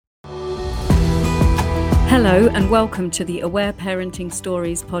Hello and welcome to the Aware Parenting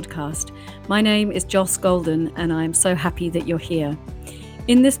Stories podcast. My name is Joss Golden and I am so happy that you're here.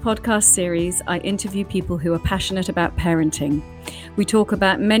 In this podcast series, I interview people who are passionate about parenting. We talk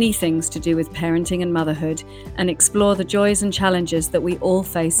about many things to do with parenting and motherhood and explore the joys and challenges that we all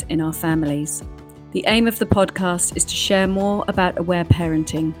face in our families. The aim of the podcast is to share more about aware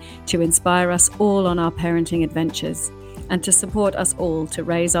parenting, to inspire us all on our parenting adventures, and to support us all to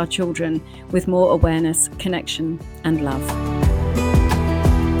raise our children with more awareness, connection, and love.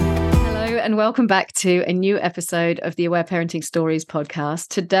 Hello, and welcome back to a new episode of the Aware Parenting Stories podcast.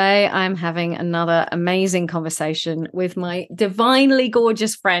 Today, I'm having another amazing conversation with my divinely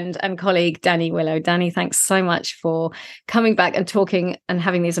gorgeous friend and colleague, Danni Willow. Danni, thanks so much for coming back and talking and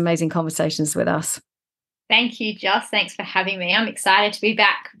having these amazing conversations with us. Thank you, Joss. Thanks for having me. I'm excited to be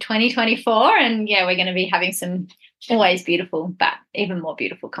back 2024. And yeah, we're going to be having some always beautiful, but even more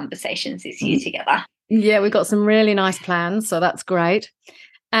beautiful conversations this year together. Yeah, we've got some really nice plans, so that's great.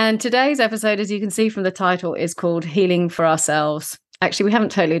 And today's episode, as you can see from the title, is called Healing for Ourselves. Actually, we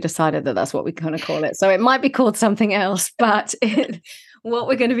haven't totally decided that that's what we're going to call it. So it might be called something else, but what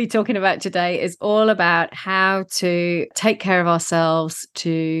we're going to be talking about today is all about how to take care of ourselves,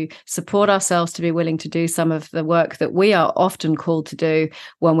 to support ourselves, to be willing to do some of the work that we are often called to do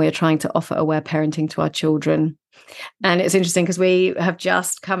when we're trying to offer aware parenting to our children. And it's interesting because we have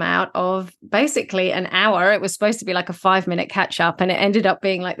just come out of basically an hour. It was supposed to be like a 5-minute catch up, and it ended up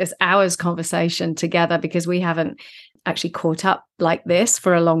being like this hour's conversation together because we haven't actually caught up like this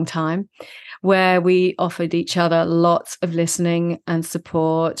for a long time, where we offered each other lots of listening and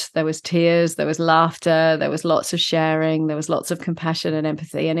support. There was tears, there was laughter, there was lots of sharing, there was lots of compassion and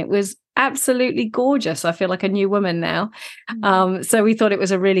empathy. And it was absolutely gorgeous. I feel like a new woman now. So we thought it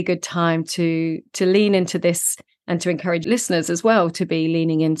was a really good time to lean into this and to encourage listeners as well to be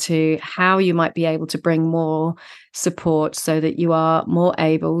leaning into how you might be able to bring more support so that you are more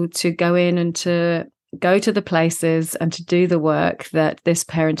able to go in and to go to the places and to do the work that this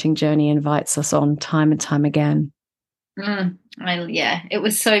parenting journey invites us on time and time again. It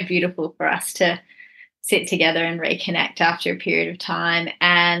was so beautiful for us to sit together and reconnect after a period of time.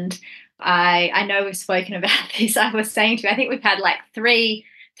 And I know we've spoken about this. I was saying to you, I think we've had like three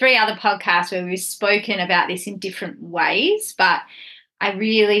other podcasts where we've spoken about this in different ways, but I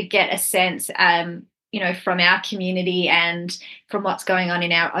really get a sense, from our community and from what's going on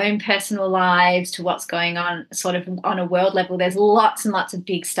in our own personal lives to what's going on sort of on a world level. There's lots and lots of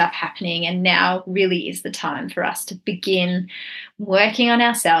big stuff happening, and now really is the time for us to begin working on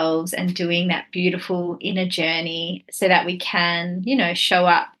ourselves and doing that beautiful inner journey so that we can, show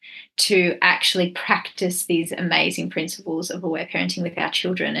up to actually practice these amazing principles of aware parenting with our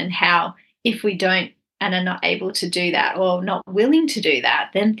children, and how if we don't and are not able to do that or not willing to do that,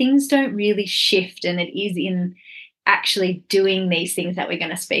 then things don't really shift. And it is in actually doing these things that we're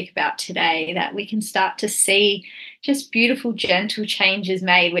going to speak about today that we can start to see just beautiful, gentle changes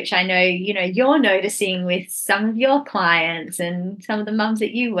made, which I know, you're noticing with some of your clients and some of the mums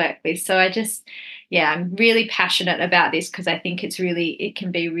that you work with. So I'm really passionate about this because I think it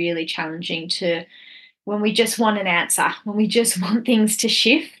can be really challenging when we just want an answer, when we just want things to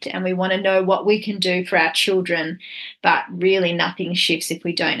shift and we want to know what we can do for our children, but really nothing shifts if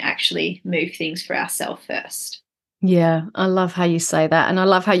we don't actually move things for ourselves first. Yeah, I love how you say that. And I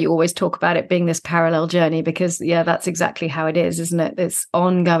love how you always talk about it being this parallel journey because, that's exactly how it is, isn't it? It's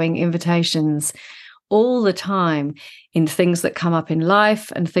ongoing invitations all the time in things that come up in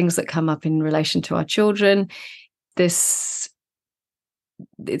life and things that come up in relation to our children. It's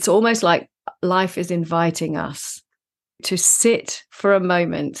almost like life is inviting us to sit for a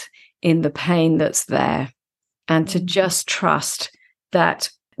moment in the pain that's there and to just trust that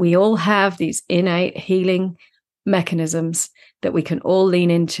we all have these innate healing mechanisms that we can all lean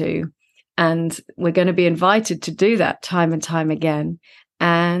into. And we're going to be invited to do that time and time again.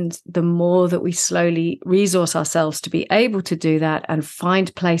 And the more that we slowly resource ourselves to be able to do that and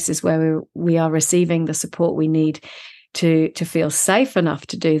find places where we are receiving the support we need to feel safe enough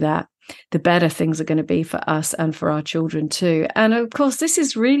to do that, the better things are going to be for us and for our children too. And of course, this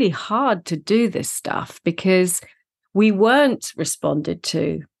is really hard to do this stuff because we weren't responded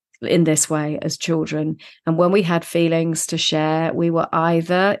to in this way as children. And when we had feelings to share, we were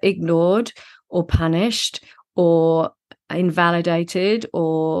either ignored or punished or invalidated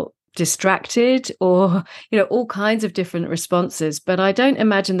or distracted or, all kinds of different responses. But I don't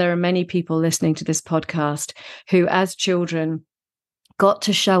imagine there are many people listening to this podcast who, as children, got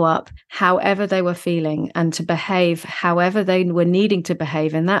to show up however they were feeling and to behave however they were needing to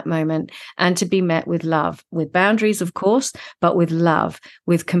behave in that moment, and to be met with love, with boundaries, of course, but with love,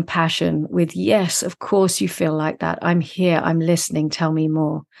 with compassion, with, yes, of course you feel like that. I'm here. I'm listening. Tell me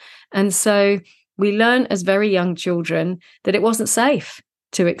more. And so we learn as very young children that it wasn't safe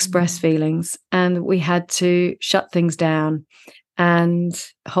to express feelings, and we had to shut things down and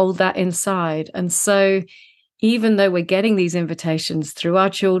hold that inside. And so even though we're getting these invitations through our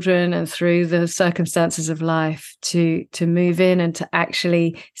children and through the circumstances of life to move in and to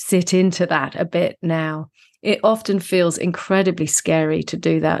actually sit into that a bit now, it often feels incredibly scary to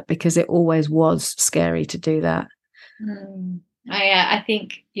do that, because it always was scary to do that. I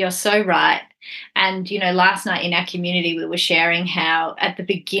think you're so right. And, last night in our community, we were sharing how at the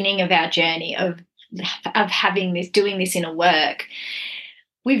beginning of our journey of doing this inner work,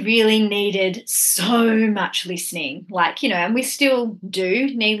 we really needed so much listening, and we still do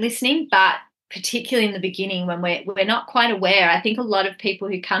need listening, but particularly in the beginning when we're not quite aware. I think a lot of people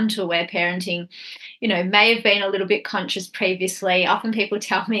who come to aware parenting, may have been a little bit conscious previously. Often people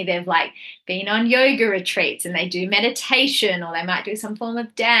tell me they've been on yoga retreats and they do meditation, or they might do some form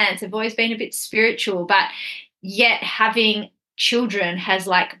of dance. They've always been a bit spiritual, but yet having children has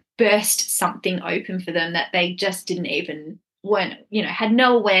burst something open for them that they just didn't even had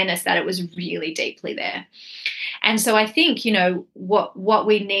no awareness that it was really deeply there. And so I think, what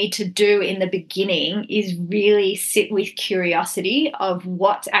we need to do in the beginning is really sit with curiosity of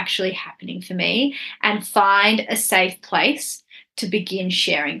what's actually happening for me, and find a safe place to begin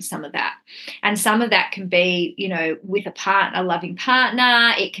sharing some of that. And some of that can be, with a loving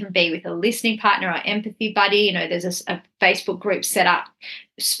partner. It can be with a listening partner or empathy buddy. There's a Facebook group set up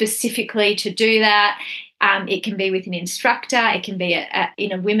specifically to do that. It can be with an instructor. It can be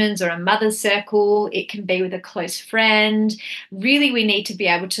in a women's or a mother's circle. It can be with a close friend. Really, we need to be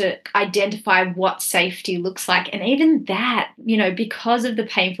able to identify what safety looks like. And even that, because of the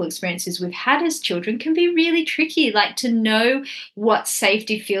painful experiences we've had as children, can be really tricky, to know what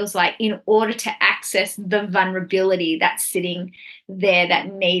safety feels like in order to access the vulnerability that's sitting there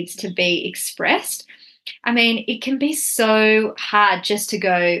that needs to be expressed. I mean, it can be so hard just to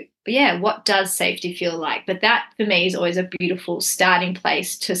go, yeah, what does safety feel like? But that, for me, is always a beautiful starting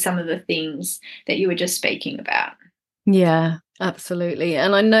place to some of the things that you were just speaking about. Yeah, absolutely.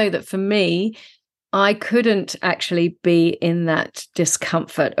 And I know that for me, I couldn't actually be in that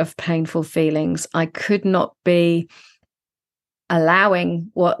discomfort of painful feelings. I could not be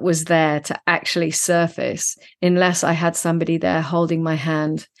allowing what was there to actually surface unless I had somebody there holding my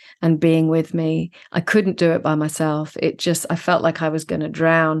hand and being with me. I couldn't do it by myself. I felt like I was going to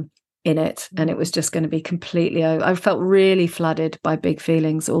drown in it, and it was just going to be completely over. I felt really flooded by big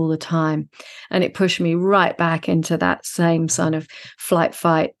feelings all the time, and it pushed me right back into that same sort of flight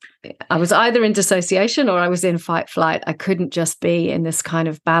fight. I was either in dissociation or I was in fight flight. I couldn't just be in this kind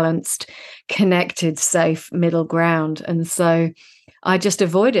of balanced, connected, safe middle ground. And so I just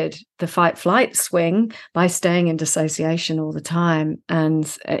avoided the fight flight swing by staying in dissociation all the time.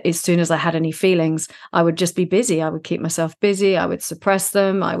 And as soon as I had any feelings, I would just be busy. I would keep myself busy. I would suppress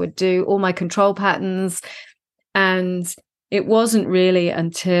them. I would do all my control patterns. And it wasn't really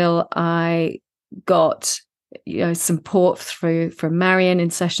until I got support from Marion, in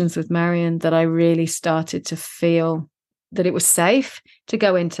sessions with Marion, that I really started to feel that it was safe to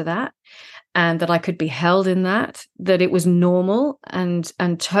go into that, and that I could be held in that it was normal and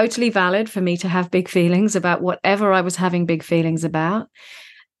totally valid for me to have big feelings about whatever I was having big feelings about,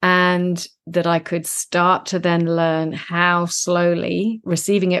 and that I could start to then learn how slowly,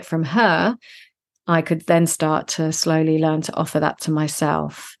 receiving it from her, I could then start to slowly learn to offer that to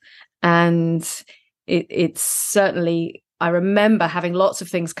myself. And it's certainly, I remember having lots of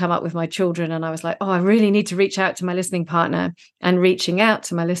things come up with my children, and I was like, oh, I really need to reach out to my listening partner, and reaching out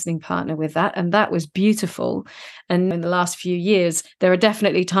to my listening partner with that. And that was beautiful. And in the last few years, there are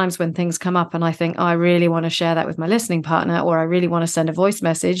definitely times when things come up and I think, oh, I really want to share that with my listening partner, or I really want to send a voice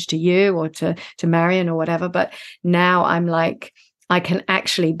message to you or to Marion or whatever. But now I'm like, I can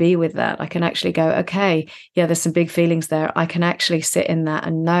actually be with that. I can actually go, okay, yeah, there's some big feelings there. I can actually sit in that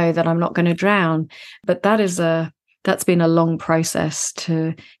and know that I'm not going to drown. But that's been a long process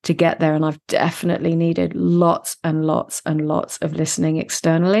to get there. And I've definitely needed lots and lots and lots of listening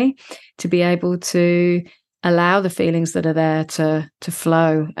externally to be able to allow the feelings that are there to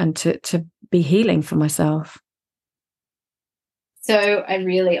flow and to be healing for myself. So I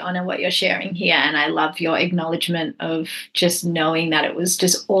really honor what you're sharing here, and I love your acknowledgement of just knowing that it was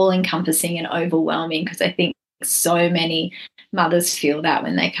just all encompassing and overwhelming, because I think So many mothers feel that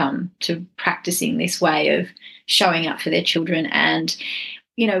when they come to practicing this way of showing up for their children. And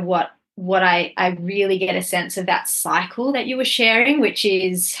what I really get a sense of that cycle that you were sharing, which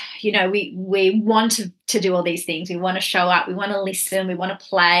is, we want to do all these things. We want to show up, we want to listen, we want to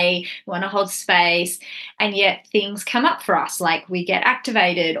play, we want to hold space. And yet things come up for us, like we get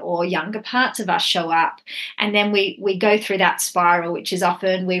activated or younger parts of us show up. And then we go through that spiral, which is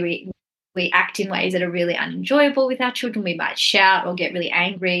often we act in ways that are really unenjoyable with our children. We might shout or get really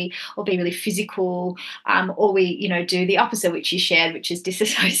angry or be really physical, or we, do the opposite, which you shared, which is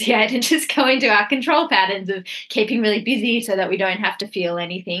disassociate and just go into our control patterns of keeping really busy so that we don't have to feel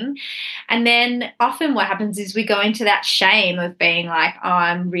anything. And then often what happens is we go into that shame of being like, oh,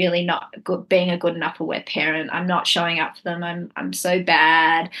 I'm really not good, being a good enough aware parent. I'm not showing up for them. I'm so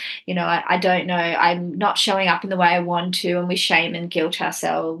bad. I don't know. I'm not showing up in the way I want to. And we shame and guilt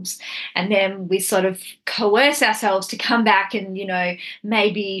ourselves. And then we sort of coerce ourselves to come back and,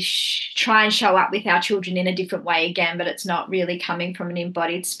 maybe try and show up with our children in a different way again, but it's not really coming from an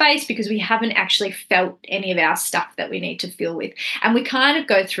embodied space because we haven't actually felt any of our stuff that we need to feel with. And we kind of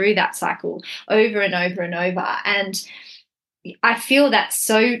go through that cycle over and over and over. And I feel that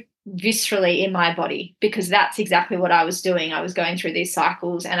so viscerally in my body because that's exactly what I was doing. I was going through these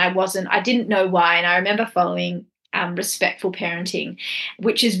cycles and I didn't know why. And I remember following respectful parenting,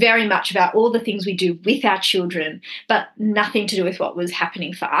 which is very much about all the things we do with our children, but nothing to do with what was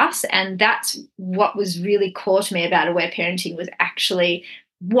happening for us. And that's what was really core to me about aware parenting, was actually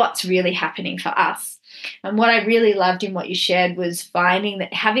what's really happening for us. And what I really loved in what you shared was finding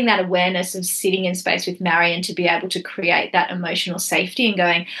that having that awareness of sitting in space with Marion to be able to create that emotional safety and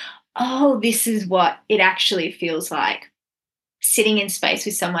going, oh, this is what it actually feels like. Sitting in space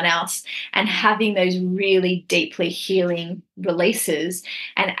with someone else and having those really deeply healing releases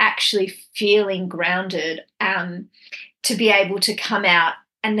and actually feeling grounded, to be able to come out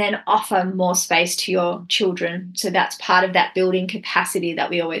and then offer more space to your children. So that's part of that building capacity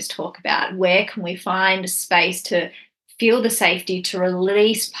that we always talk about. Where can we find a space to feel the safety, to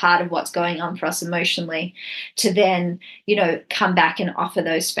release part of what's going on for us emotionally, to then, come back and offer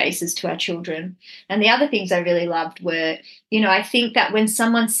those spaces to our children. And the other things I really loved were, I think that when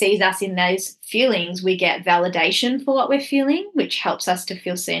someone sees us in those feelings, we get validation for what we're feeling, which helps us to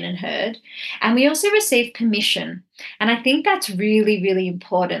feel seen and heard. And we also receive permission. And I think that's really, really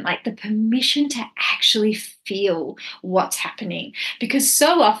important, like the permission to actually feel what's happening. Because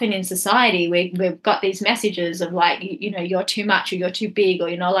so often in society, we've got these messages of like, you're too much or you're too big or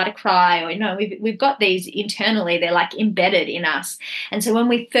you're not allowed to cry, or, we've got these internally, they're like embedded in us. And so when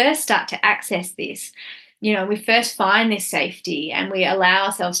we first start to access this, we first find this safety and we allow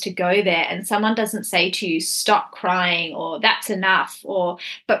ourselves to go there, and someone doesn't say to you, stop crying or that's enough,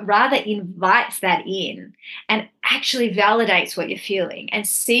 but rather invites that in and actually validates what you're feeling and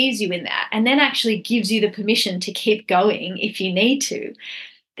sees you in that, and then actually gives you the permission to keep going if you need to.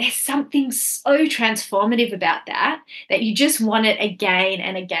 There's something so transformative about that you just want it again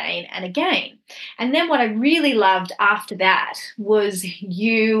and again and again. And then what I really loved after that was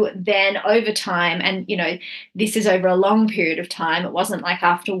you then over time, and this is over a long period of time. It wasn't like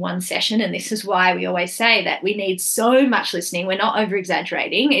after one session. And this is why we always say that we need so much listening. We're not over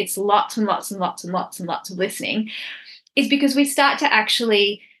exaggerating. It's lots and lots and lots and lots and lots of listening, is because we start to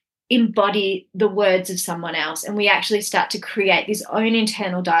actually embody the words of someone else, and we actually start to create this own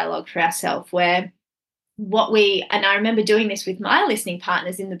internal dialogue for ourselves where and I remember doing this with my listening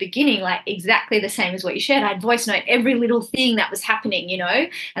partners in the beginning, like exactly the same as what you shared. I'd voice note every little thing that was happening, and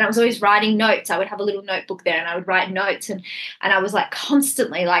I was always writing notes. I would have a little notebook there and I would write notes, and I was like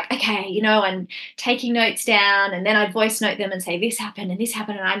constantly like, okay, and taking notes down, and then I'd voice note them and say, this happened and this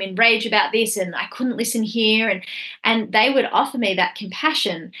happened and I'm enraged about this and I couldn't listen here. And they would offer me that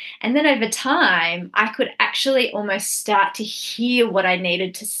compassion. And then over time, I could actually almost start to hear what I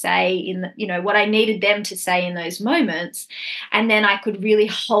needed to say what I needed them to say in those moments. And then I could really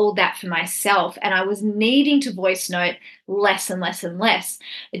hold that for myself. And I was needing to voice note less and less and less.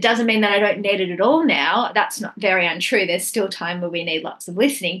 It doesn't mean that I don't need it at all now. That's not very untrue. There's still time where we need lots of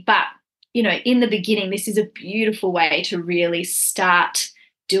listening. But, in the beginning, this is a beautiful way to really start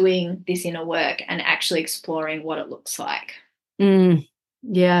doing this inner work and actually exploring what it looks like.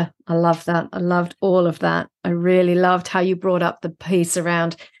 Yeah, I love that. I loved all of that. I really loved how you brought up the piece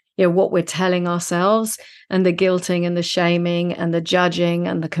around what we're telling ourselves and the guilting and the shaming and the judging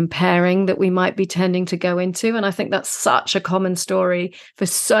and the comparing that we might be tending to go into. And I think that's such a common story for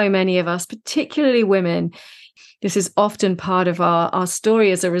so many of us, particularly women. this is often part of our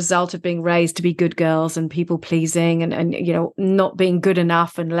story as a result of being raised to be good girls and people pleasing and not being good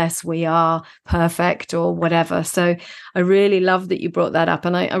enough unless we are perfect or whatever. So I really love that you brought that up.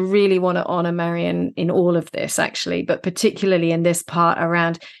 And I really want to honor Marion in all of this, actually, but particularly in this part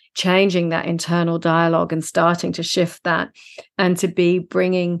around changing that internal dialogue and starting to shift that, and to be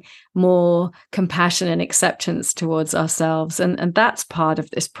bringing more compassion and acceptance towards ourselves. And that's part of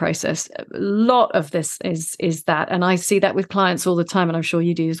this process. A lot of this is that. And I see that with clients all the time, and I'm sure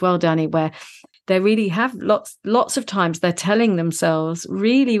you do as well, Danni, where they really have lots of times they're telling themselves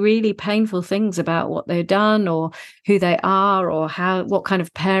really, really painful things about what they've done or who they are or what kind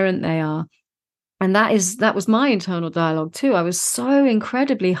of parent they are. And that was my internal dialogue too. I was so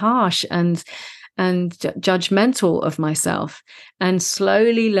incredibly harsh and judgmental of myself, and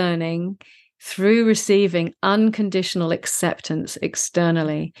slowly learning through receiving unconditional acceptance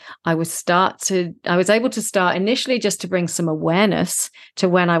externally, I was able to start initially just to bring some awareness to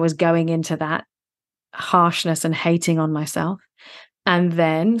when I was going into that harshness and hating on myself. And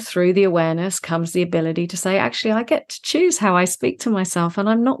then through the awareness comes the ability to say, actually, I get to choose how I speak to myself, and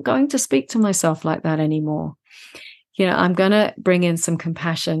I'm not going to speak to myself like that anymore. I'm going to bring in some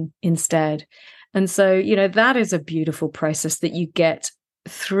compassion instead. And so, that is a beautiful process that you get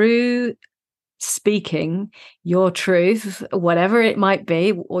through speaking your truth, whatever it might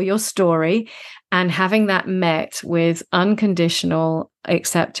be, or your story, and having that met with unconditional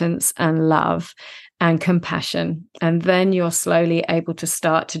acceptance and love and compassion. And then you're slowly able to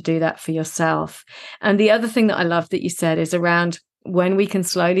start to do that for yourself. And the other thing that I love that you said is around when we can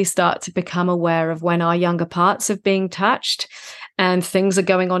slowly start to become aware of when our younger parts are being touched and things are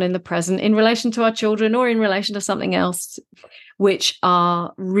going on in the present in relation to our children or in relation to something else, which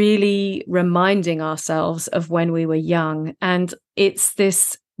are really reminding ourselves of when we were young. And it's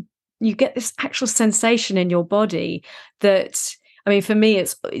this, you get this actual sensation in your body that, for me,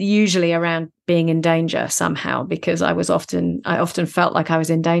 it's usually around being in danger somehow, because I often felt like I was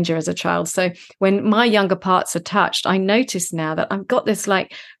in danger as a child. So when my younger parts are touched, I notice now that I've got this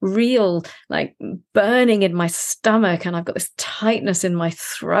real burning in my stomach, and I've got this tightness in my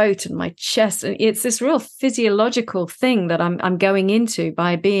throat and my chest. And it's this real physiological thing that I'm going into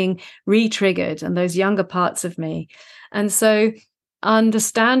by being re-triggered, and those younger parts of me. And so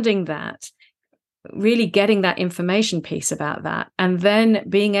understanding that, really getting that information piece about that, and then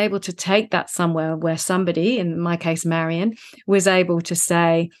being able to take that somewhere where somebody, in my case Marion, was able to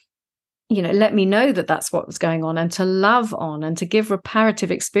say, let me know that that's what was going on, and to love on and to give reparative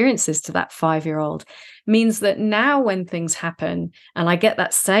experiences to that 5-year-old means that now when things happen and I get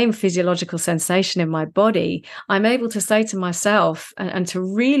that same physiological sensation in my body, I'm able to say to myself and to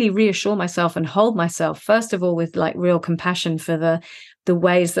really reassure myself and hold myself, first of all, with real compassion for the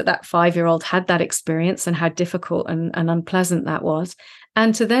ways that 5-year-old had that experience and how difficult and unpleasant that was.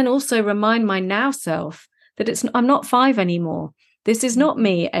 And to then also remind my now self that I'm not 5 anymore. This is not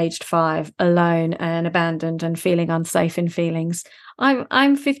me aged 5, alone and abandoned and feeling unsafe in feelings.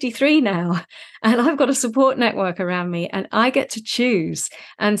 I'm 53 now, and I've got a support network around me, and I get to choose.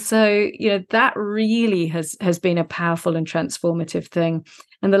 And so, that really has been a powerful and transformative thing.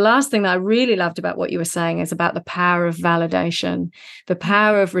 And the last thing that I really loved about what you were saying is about the power of validation, the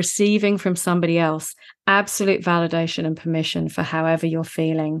power of receiving from somebody else absolute validation and permission for however you're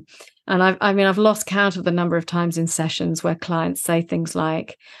feeling. And I've lost count of the number of times in sessions where clients say things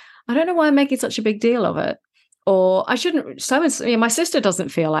like, I don't know why I'm making such a big deal of it. Or I shouldn't, my sister doesn't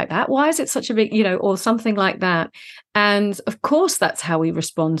feel like that. Why is it such a big, or something like that? And of course, that's how we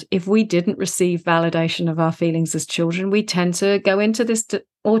respond. If we didn't receive validation of our feelings as children, we tend to go into this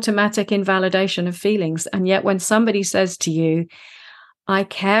automatic invalidation of feelings. And yet when somebody says to you, I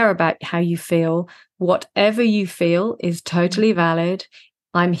care about how you feel, whatever you feel is totally valid.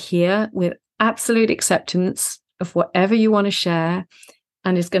 I'm here with absolute acceptance of whatever you want to share.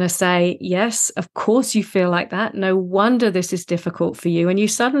 And is going to say, yes, of course you feel like that. No wonder this is difficult for you. And you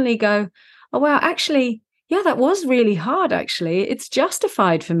suddenly go, oh, wow, actually, yeah, that was really hard, actually. It's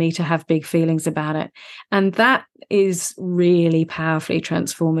justified for me to have big feelings about it. And that is really powerfully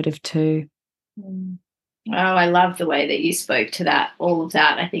transformative too. Oh, I love the way that you spoke to that, all of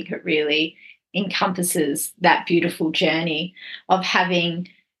that. I think it really encompasses that beautiful journey of having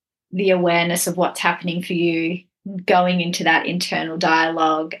the awareness of what's happening for you, going into that internal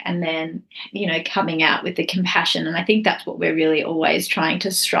dialogue, and then, coming out with the compassion. And I think that's what we're really always trying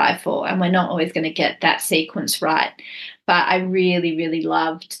to strive for. And we're not always going to get that sequence right. But I really, really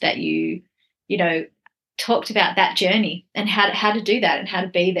loved that you talked about that journey and how to do that and how to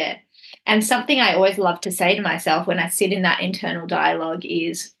be there. And something I always love to say to myself when I sit in that internal dialogue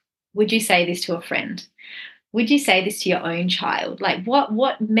is, would you say this to a friend? would you say this to your own child? Like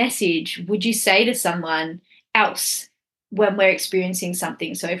what message would you say to someone else when we're experiencing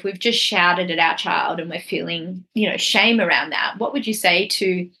something? So if we've just shouted at our child and we're feeling, shame around that, what would you say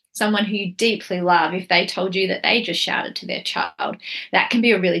to someone who you deeply love if they told you that they just shouted to their child? That can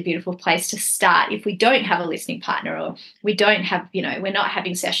be a really beautiful place to start if we don't have a listening partner, or we don't have, we're not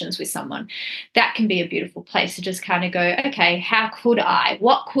having sessions with someone. That can be a beautiful place to just kind of go, okay,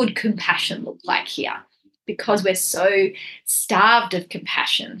 what could compassion look like here? Because we're so starved of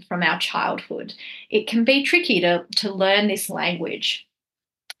compassion from our childhood, it can be tricky to learn this language.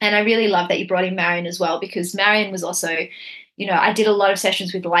 And I really love that you brought in Marion as well, because Marion was also, I did a lot of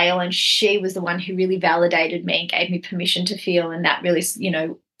sessions with Lael, and she was the one who really validated me and gave me permission to feel. And that really,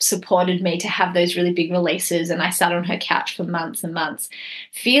 supported me to have those really big releases. And I sat on her couch for months and months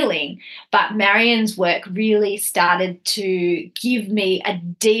feeling. But Marion's work really started to give me a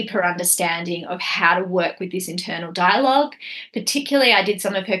deeper understanding of how to work with this internal dialogue. Particularly, I did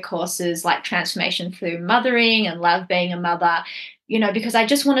some of her courses like Transformation Through Mothering and Love Being a Mother, because I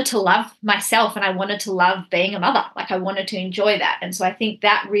just wanted to love myself and I wanted to love being a mother. Like I wanted to enjoy that. And so I think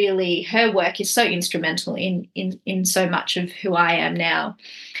that really, her work is so instrumental in so much of who I am now.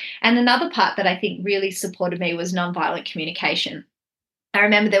 And another part that I think really supported me was nonviolent communication. I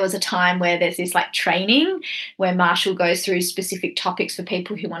remember there was a time where there's this like training where Marshall goes through specific topics for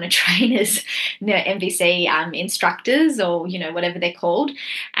people who want to train as MVC instructors, or, whatever they're called.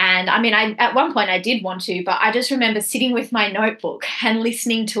 And I mean, at one point I did want to, but I just remember sitting with my notebook and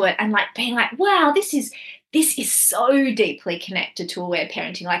listening to it and like being like, wow, this is so deeply connected to aware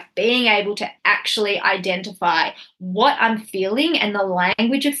parenting, like being able to actually identify what I'm feeling and the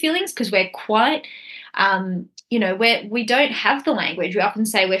language of feelings, because we're quite we don't have the language. We often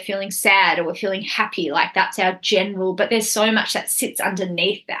say we're feeling sad or we're feeling happy, like that's our general, but there's so much that sits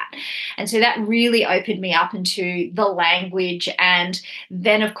underneath that. And so that really opened me up into the language, and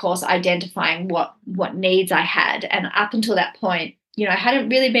then of course identifying what needs I had. And up until that point, I hadn't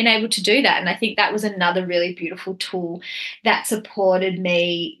really been able to do that. And I think that was another really beautiful tool that supported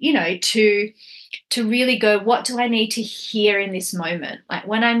me, to really go, what do I need to hear in this moment? Like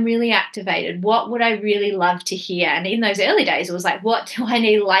when I'm really activated, what would I really love to hear? And in those early days, it was like, what do I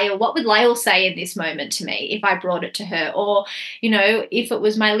need Lael? What would Lael say in this moment to me if I brought it to her? Or, if it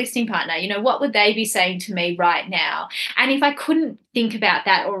was my listening partner, what would they be saying to me right now? And if I couldn't think about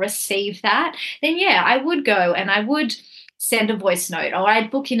that or receive that, then yeah, I would go and I would send a voice note, or I'd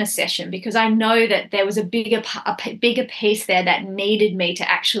book in a session, because I know that there was a bigger piece there that needed me to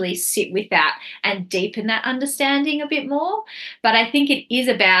actually sit with that and deepen that understanding a bit more. But I think it is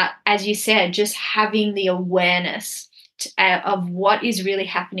about, as you said, just having the awareness of what is really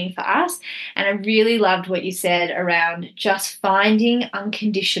happening for us. And I really loved what you said around just finding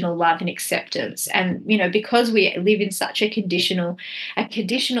unconditional love and acceptance. And, because we live in such a conditional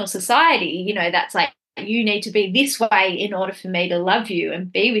society, that's like, you need to be this way in order for me to love you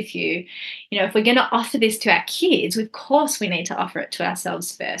and be with you. If we're going to offer this to our kids, of course we need to offer it to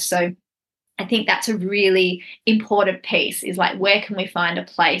ourselves first. So I think that's a really important piece, is like, where can we find a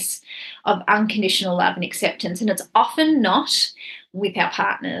place of unconditional love and acceptance? And it's often not with our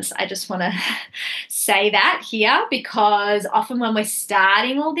partners. I just want to say that here, because often when we're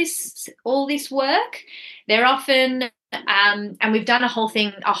starting all this work, they're often and we've done a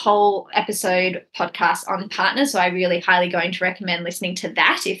whole episode podcast on partners. So I really highly going to recommend listening to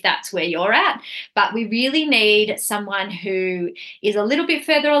that if that's where you're at. But we really need someone who is a little bit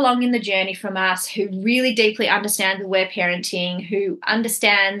further along in the journey from us, who really deeply understands aware parenting, who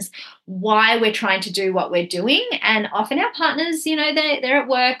understands why we're trying to do what we're doing. And often our partners, they're at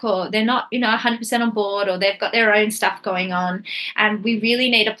work, or they're not, 100% on board, or they've got their own stuff going on. And we really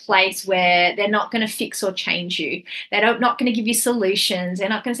need a place where they're not going to fix or change you. They're not going to give you solutions. They're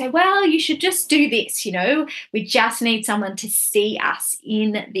not going to say, well, you should just do this. We just need someone to see us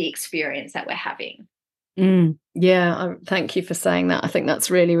in the experience that we're having. Yeah, thank you for saying that. I think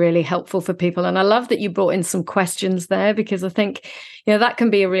that's really, really helpful for people. And I love that you brought in some questions there, because I think, that can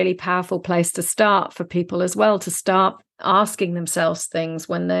be a really powerful place to start for people as well, to start asking themselves things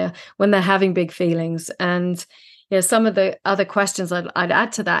when they're having big feelings. And, some of the other questions I'd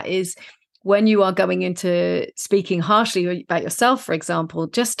add to that is, when you are going into speaking harshly about yourself, for example,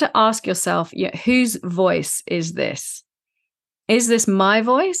 just to ask yourself, whose voice is this? Is this my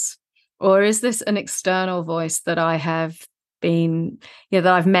voice? Or is this an external voice that I have been, that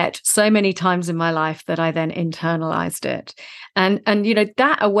I've met so many times in my life that I then internalized it. And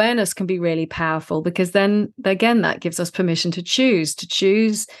that awareness can be really powerful, because then again, that gives us permission to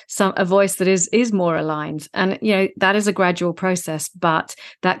choose a voice that is more aligned. And that is a gradual process, but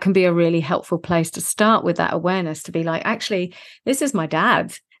that can be a really helpful place to start, with that awareness, to be like, actually, this is my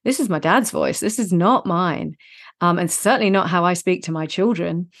dad's voice. This is not mine. And certainly not how I speak to my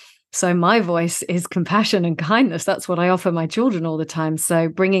children. So my voice is compassion and kindness. That's what I offer my children all the time. So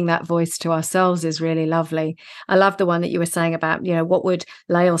bringing that voice to ourselves is really lovely. I love the one that you were saying about, what would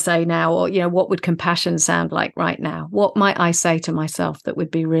Lael say now? Or, what would compassion sound like right now? What might I say to myself that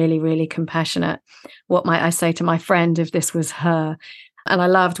would be really, really compassionate? What might I say to my friend if this was her? And I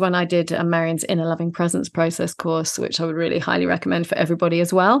loved when I did Marion's Inner Loving Presence Process course, which I would really highly recommend for everybody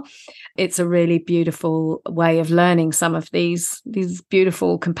as well. It's a really beautiful way of learning some of these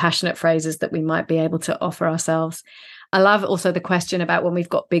beautiful, compassionate phrases that we might be able to offer ourselves. I love also the question about when we've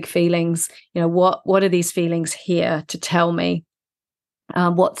got big feelings, what are these feelings here to tell me?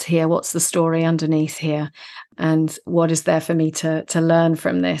 What's here? What's the story underneath here? And what is there for me to learn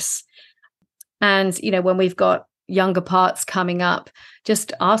from this? And, when we've got younger parts coming up,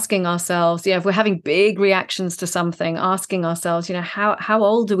 just asking ourselves, if we're having big reactions to something, asking ourselves, how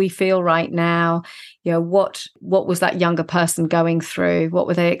old do we feel right now? What was that younger person going through? What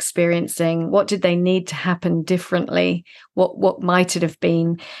were they experiencing? What did they need to happen differently? What might it have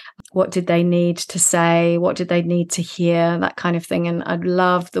been? What did they need to say? What did they need to hear? That kind of thing. And I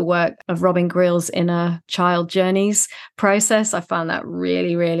love the work of Robin Grill's Inner Child Journeys process. I found that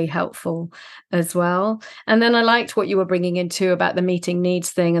really, really helpful as well. And then I liked what you were bringing into about the meeting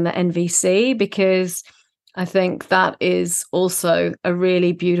needs thing and the NVC, because I think that is also a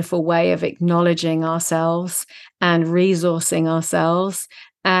really beautiful way of acknowledging ourselves and resourcing ourselves,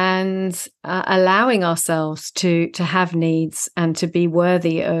 and allowing ourselves to have needs and to be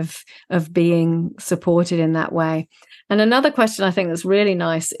worthy of being supported in that way. And another question I think that's really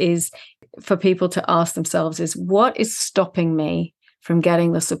nice is for people to ask themselves is, what is stopping me from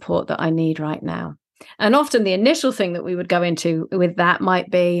getting the support that I need right now? And often the initial thing that we would go into with that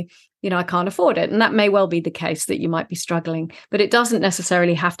might be, I can't afford it. And that may well be the case, that you might be struggling, but it doesn't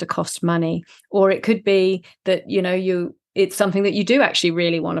necessarily have to cost money. Or it could be that, it's something that you do actually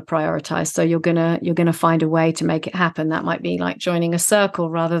really want to prioritize. So you're gonna find a way to make it happen. That might be like joining a circle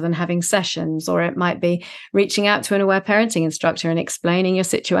rather than having sessions, or it might be reaching out to an aware parenting instructor and explaining your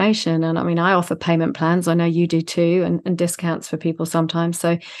situation. And I mean, I offer payment plans. I know you do too, and discounts for people sometimes.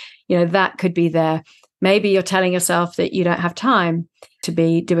 So, that could be there. Maybe you're telling yourself that you don't have time to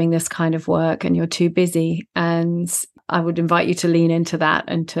be doing this kind of work and you're too busy. And I would invite you to lean into that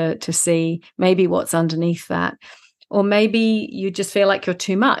and to see maybe what's underneath that. Or maybe you just feel like you're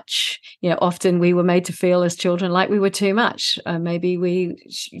too much. Often we were made to feel as children like we were too much. Maybe we,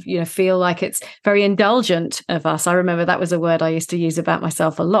 feel like it's very indulgent of us. I remember that was a word I used to use about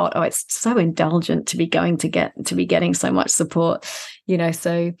myself a lot. Oh, it's so indulgent to be getting so much support.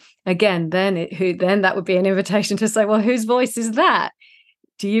 So again, then that would be an invitation to say, well, whose voice is that?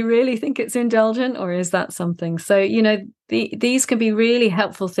 Do you really think it's indulgent, or is that something? So, these can be really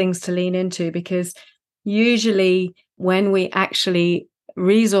helpful things to lean into, because usually when we actually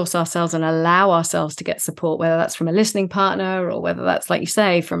resource ourselves and allow ourselves to get support, whether that's from a listening partner, or whether that's, like you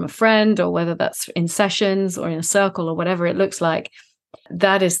say, from a friend, or whether that's in sessions or in a circle, or whatever it looks like,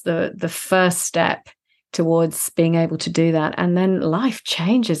 that is the first step towards being able to do that. And then life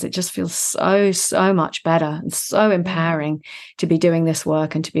changes. It just feels so much better and so empowering to be doing this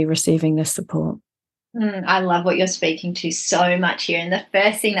work and to be receiving this support. I love what you're speaking to so much here. And the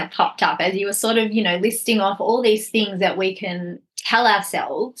first thing that popped up as you were sort of, listing off all these things that we can tell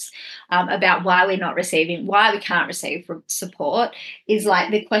ourselves about why we can't receive support, is like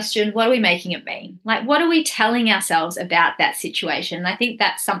the question, what are we making it mean? Like, what are we telling ourselves about that situation? And I think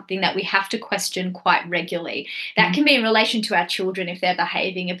that's something that we have to question quite regularly. That can be in relation to our children if they're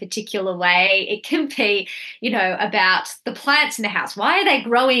behaving a particular way. It can be, about the plants in the house. Why are they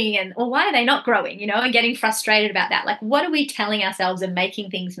growing or why are they not growing, and getting frustrated about that. Like, what are we telling ourselves and making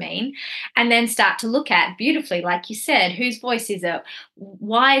things mean? And then start to look at beautifully, like you said, whose voice is it?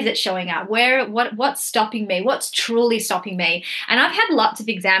 Why is it showing up? What's stopping me? What's truly stopping me? And I've had lots of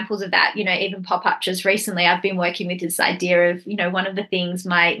examples of that, even pop up just recently. I've been working with this idea of, one of the things,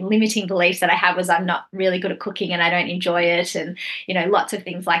 my limiting beliefs that I have was I'm not really good at cooking and I don't enjoy it, and, lots of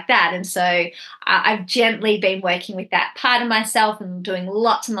things like that. And so I've gently been working with that part of myself and doing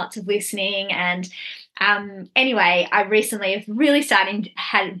lots and lots of listening. And anyway, I recently have really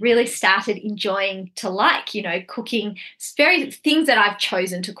started enjoying to cooking very things that I've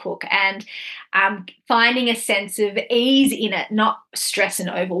chosen to cook, and finding a sense of ease in it, not stress and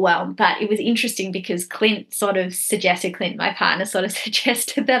overwhelm. But it was interesting because Clint, my partner, sort of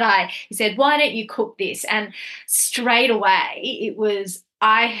suggested that he said, why don't you cook this? And straight away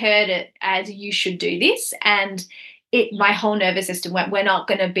I heard it as, you should do this. And my whole nervous system went, we're not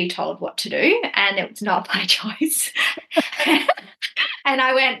going to be told what to do, and it's not my choice. And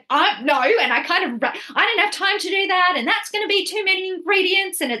I went, no, and I don't have time to do that, and that's going to be too many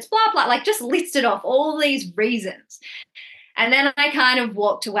ingredients, and it's blah, blah, like just listed off all these reasons. And then I kind of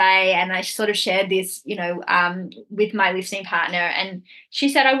walked away, and I sort of shared this, with my listening partner. And she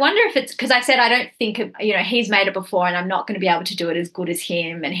said, I wonder if it's because I said, I don't think, he's made it before and I'm not going to be able to do it as good as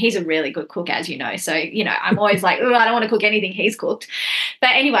him. And he's a really good cook, as you know. So, I'm always like, oh, I don't want to cook anything he's cooked.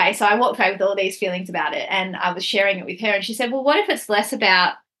 But anyway, so I walked away with all these feelings about it, and I was sharing it with her. And she said, well, what if it's less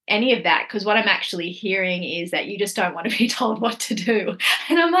about any of that, because what I'm actually hearing is that you just don't want to be told what to do.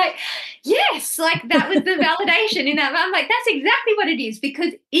 And I'm like, yes, like that was the validation in that. I'm like, that's exactly what it is.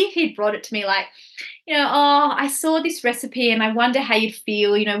 Because if he'd brought it to me like, I saw this recipe and I wonder how you'd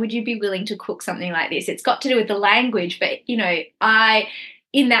feel, would you be willing to cook something like this? It's got to do with the language, but I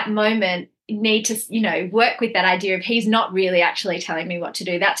in that moment need to work with that idea of, he's not really actually telling me what to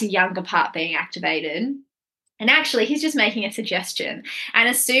do. That's a younger part being activated. And actually, he's just making a suggestion. And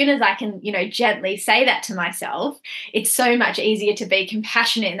as soon as I can, gently say that to myself, it's so much easier to be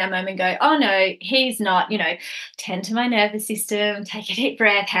compassionate in that moment and go, oh, no, he's not, tend to my nervous system, take a deep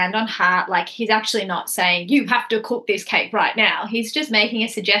breath, hand on heart. Like, he's actually not saying, you have to cook this cake right now. He's just making a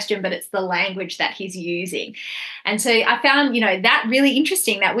suggestion, but it's the language that he's using. And so I found, that really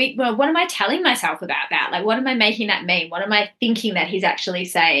interesting, that what am I telling myself about that? Like, what am I making that mean? What am I thinking that he's actually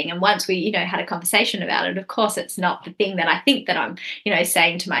saying? And once we, had a conversation about it, of course, it's not the thing that I think that I'm,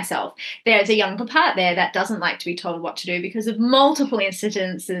 saying to myself. There's a younger part there that doesn't like to be told what to do because of multiple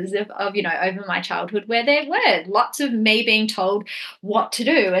incidences of over my childhood where there were lots of me being told what to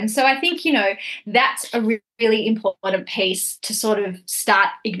do. And so I think, that's a really important piece to sort of start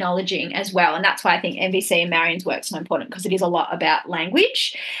acknowledging as well. And that's why I think MVC and Marion's work is so important, because it is a lot about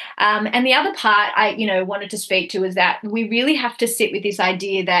language. And the other part I, wanted to speak to is that we really have to sit with this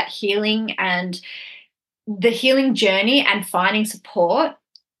idea that healing and the healing journey and finding support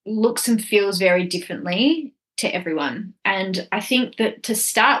looks and feels very differently to everyone. And I think that to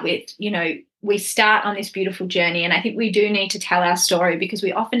start with, we start on this beautiful journey, and I think we do need to tell our story because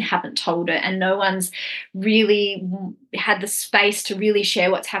we often haven't told it and no one's really had the space to really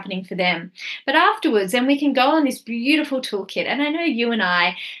share what's happening for them. But afterwards, then we can go on this beautiful toolkit. And I know you and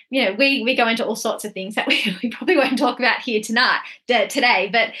I, we go into all sorts of things that we probably won't talk about here today,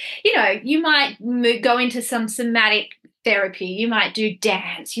 but, you might go into some somatic therapy, you might do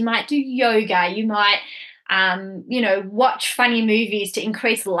dance, you might do yoga, you might watch funny movies to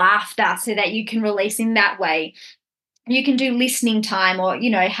increase laughter so that you can release in that way. You can do listening time or,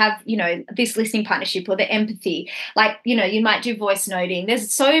 have, this listening partnership or the empathy. Like, you might do voice noting.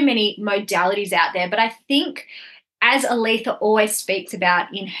 There's so many modalities out there. But I think, as Aletha always speaks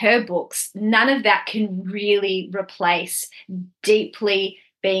about in her books, none of that can really replace deeply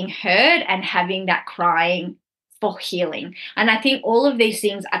being heard and having that crying for healing. And I think all of these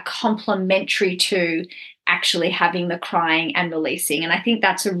things are complementary to actually having the crying and releasing. And I think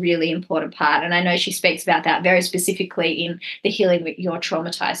that's a really important part. And I know she speaks about that very specifically in the Healing with Your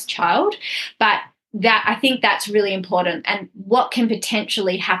Traumatized Child. But that, I think that's really important. And what can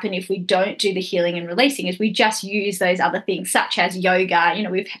potentially happen if we don't do the healing and releasing is we just use those other things, such as yoga.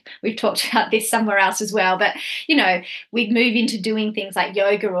 We've talked about this somewhere else as well, but we move into doing things like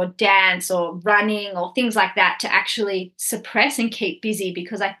yoga or dance or running or things like that to actually suppress and keep busy,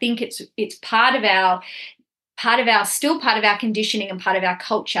 because I think it's part of our conditioning and part of our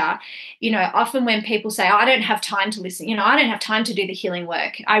culture. Often when people say, oh, I don't have time to listen, I don't have time to do the healing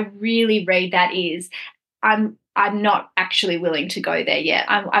work, I really read that is, I'm not actually willing to go there yet.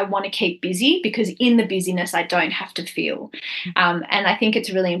 I want to keep busy because in the busyness, I don't have to feel. And I think it's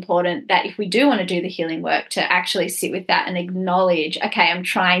really important that if we do want to do the healing work, to actually sit with that and acknowledge, okay, I'm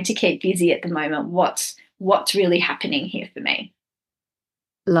trying to keep busy at the moment. What's really happening here for me?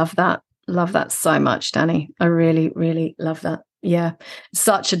 Love that. Love that so much, Danni. I really, really love that. Yeah.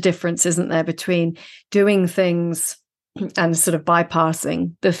 Such a difference, isn't there, between doing things and sort of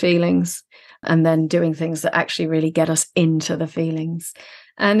bypassing the feelings and then doing things that actually really get us into the feelings.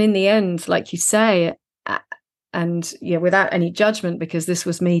 And in the end, like you say, and without any judgment, because this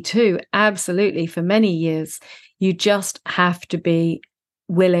was me too, absolutely, for many years, you just have to be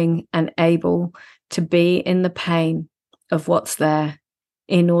willing and able to be in the pain of what's there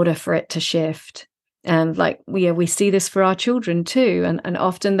in order for it to shift. And like we see this for our children too. And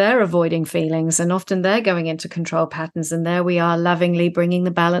often they're avoiding feelings, and often they're going into control patterns. And there we are lovingly bringing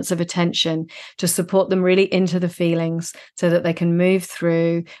the balance of attention to support them really into the feelings so that they can move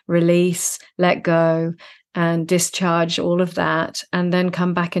through, release, let go, and discharge all of that, and then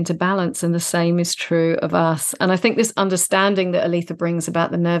come back into balance. And the same is true of us. And I think this understanding that Aletha brings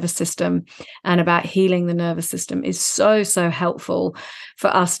about the nervous system and about healing the nervous system is so, so helpful for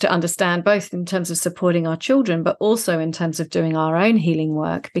us to understand, both in terms of supporting our children, but also in terms of doing our own healing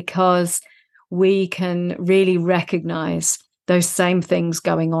work, because we can really recognize those same things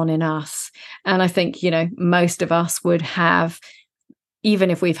going on in us. And I think, most of us would have,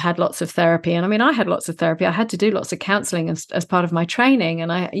 even if we've had lots of therapy, and I mean, I had lots of therapy, I had to do lots of counseling as part of my training.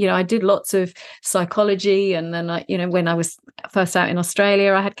 And I did lots of psychology. And then when I was first out in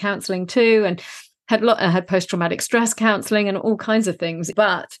Australia, I had counseling too, and I had post-traumatic stress counseling and all kinds of things.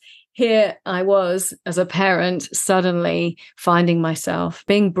 But here I was as a parent, suddenly finding myself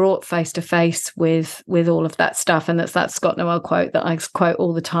being brought face to face with all of that stuff. And that's that Scott Noel quote that I quote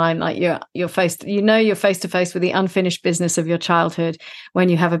all the time. Like you're face to face with the unfinished business of your childhood when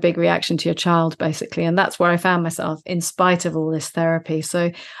you have a big reaction to your child, basically. And that's where I found myself in spite of all this therapy. So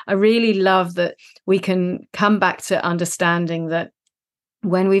I really love that we can come back to understanding that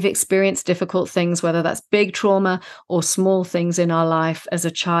when we've experienced difficult things, whether that's big trauma or small things in our life as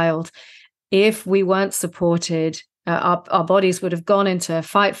a child, if we weren't supported, our bodies would have gone into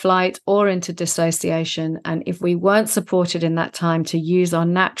fight, flight, or into dissociation. And if we weren't supported in that time to use our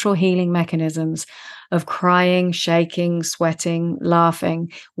natural healing mechanisms of crying, shaking, sweating,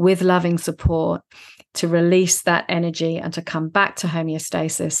 laughing with loving support, to release that energy and to come back to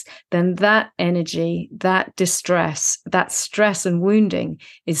homeostasis, then that energy, that distress, that stress and wounding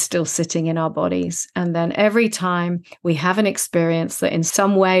is still sitting in our bodies. And then every time we have an experience that in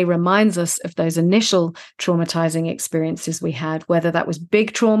some way reminds us of those initial traumatizing experiences we had, whether that was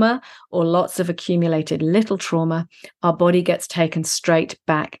big trauma or lots of accumulated little trauma, our body gets taken straight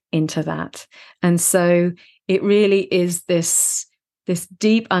back into that. And so it really is this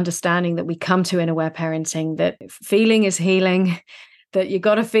deep understanding that we come to in aware parenting, that feeling is healing, that you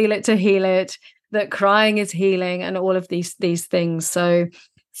got to feel it to heal it, that crying is healing, and all of these things. So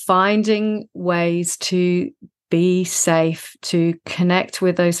finding ways to be safe, to connect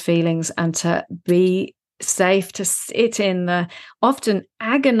with those feelings, and to be safe to sit in the often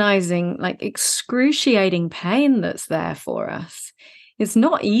agonizing, like excruciating pain that's there for us. It's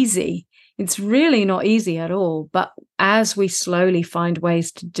not easy. It's really not easy at all. But as we slowly find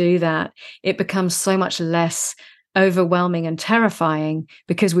ways to do that, it becomes so much less overwhelming and terrifying,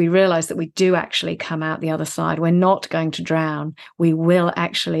 because we realize that we do actually come out the other side. We're not going to drown. We will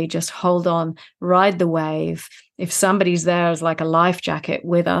actually just hold on, ride the wave. If somebody's there as like a life jacket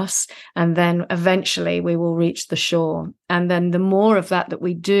with us, and then eventually we will reach the shore. And then the more of that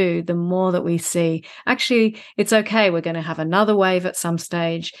we do, the more that we see, actually, it's okay. We're going to have another wave at some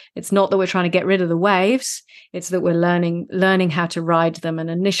stage. It's not that we're trying to get rid of the waves. It's that we're learning how to ride them, and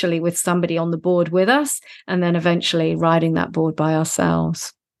initially with somebody on the board with us, and then eventually riding that board by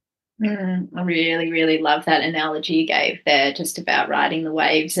ourselves. I really, really love that analogy you gave there, just about riding the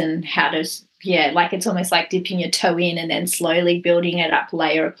waves and how to, like it's almost like dipping your toe in and then slowly building it up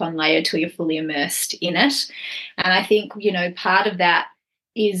layer upon layer till you're fully immersed in it. And I think, part of that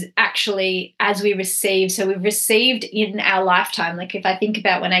is actually as we receive. So we've received in our lifetime, like if I think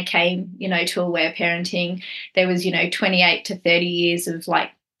about when I came, to aware parenting, there was, 28 to 30 years of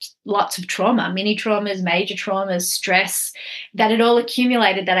like lots of trauma, mini traumas, major traumas, stress that had all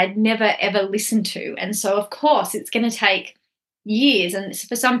accumulated that I'd never, ever listened to. And so, of course, it's going to take years. And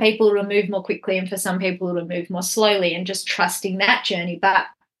for some people, it'll move more quickly, and for some people, it'll move more slowly, and just trusting that journey. But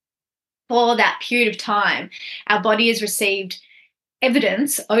for that period of time, our body has received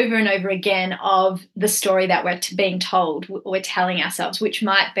evidence over and over again of the story that we're being told, we're telling ourselves, which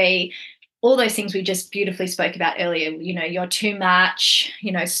might be all those things we just beautifully spoke about earlier. You're too much,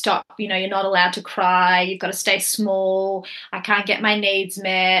 stop, you're not allowed to cry, you've got to stay small, I can't get my needs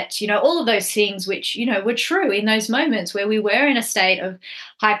met, all of those things which, were true in those moments where we were in a state of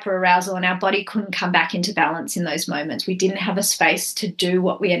hyper arousal and our body couldn't come back into balance in those moments. We didn't have a space to do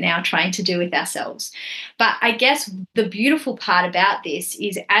what we are now trying to do with ourselves. But I guess the beautiful part about this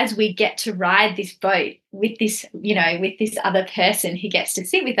is as we get to ride this boat with this, with this other person who gets to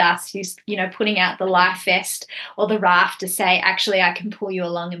sit with us, who's, putting out the life vest or the raft to say, actually, I can pull you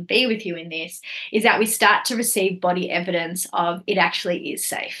along and be with you in this, is that we start to receive body evidence of it actually is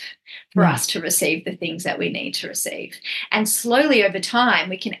safe. for Yeah. us to receive the things that we need to receive. And slowly over time,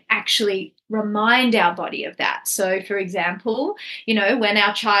 we can actually remind our body of that. So, for example, when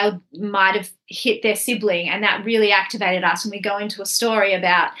our child might have hit their sibling and that really activated us, and we go into a story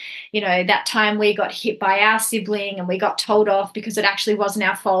about, that time we got hit by our sibling and we got told off because it actually wasn't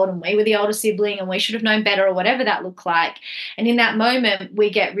our fault and we were the older sibling and we should have known better, or whatever that looked like. And in that moment, we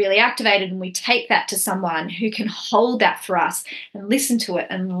get really activated and we take that to someone who can hold that for us and listen to it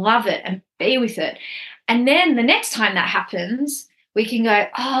and love it and be with it. And then the next time that happens, we can go,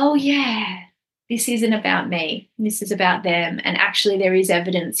 oh, yeah, this isn't about me. This is about them. And actually, there is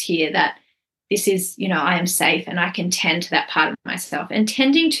evidence here that this is, I am safe and I can tend to that part of myself. And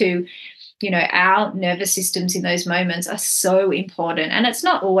tending to, our nervous systems in those moments are so important. And it's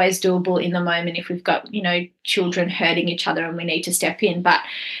not always doable in the moment if we've got, children hurting each other and we need to step in. But,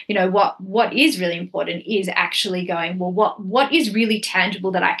 what is really important is actually going, well, what is really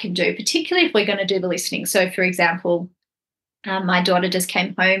tangible that I can do, particularly if we're going to do the listening. So, for example, my daughter just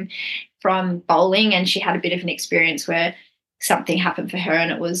came home from bowling and she had a bit of an experience where something happened for her,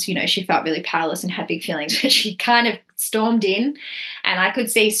 and it was, she felt really powerless and had big feelings. She kind of stormed in, and I could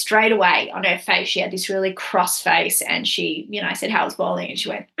see straight away on her face she had this really cross face, and she, I said, how was bowling? And she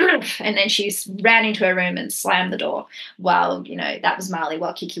went, and then she ran into her room and slammed the door while, that was Marley,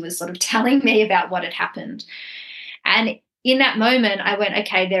 while Kiki was sort of telling me about what had happened. And in that moment, I went,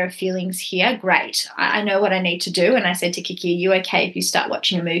 okay, there are feelings here. Great. I know what I need to do. And I said to Kiki, are you okay if you start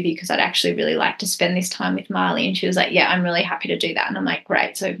watching a movie? Because I'd actually really like to spend this time with Marley. And she was like, yeah, I'm really happy to do that. And I'm like,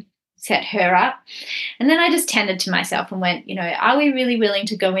 great. So set her up. And then I just tended to myself and went, are we really willing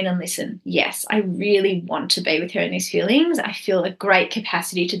to go in and listen? Yes, I really want to be with her in these feelings. I feel a great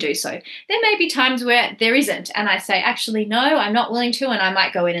capacity to do so. There may be times where there isn't. And I say, actually, no, I'm not willing to. And I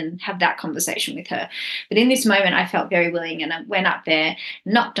might go in and have that conversation with her. But in this moment, I felt very willing. And I went up there,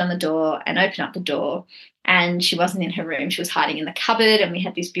 knocked on the door and opened up the door. And she wasn't in her room. She was hiding in the cupboard, and we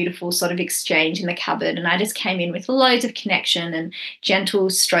had this beautiful sort of exchange in the cupboard. And I just came in with loads of connection and gentle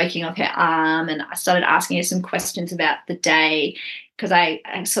stroking of her arm. And I started asking her some questions about the day, because I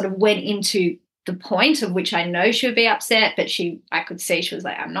sort of went into the point of which I know she would be upset, but I could see she was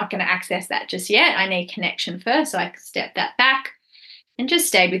like, I'm not going to access that just yet. I need connection first. So I stepped that back and just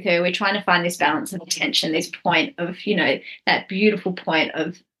stayed with her. We're trying to find this balance of attention, this point of, that beautiful point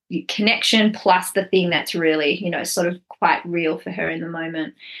of connection plus the thing that's really, sort of quite real for her in the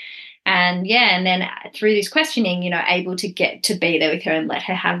moment. And then through this questioning, able to get to be there with her and let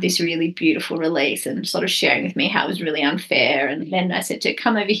her have this really beautiful release, and sort of sharing with me how it was really unfair. And then I said to her,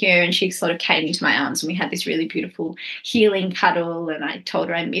 come over here, and she sort of came into my arms and we had this really beautiful healing cuddle, and I told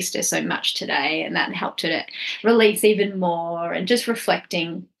her I missed her so much today, and that helped her to release even more, and just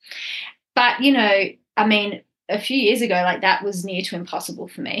reflecting. But, a few years ago, like, that was near to impossible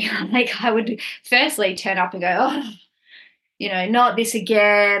for me. Like, I would firstly turn up and go, oh, not this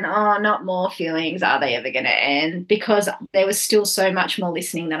again. Oh, not more feelings. Are they ever going to end? Because there was still so much more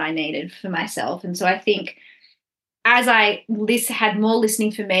listening that I needed for myself. And so I think as I had more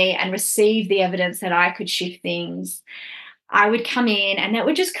listening for me and received the evidence that I could shift things, I would come in, and that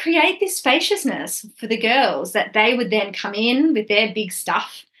would just create this spaciousness for the girls, that they would then come in with their big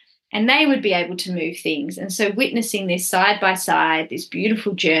stuff and they would be able to move things. And so witnessing this side by side, this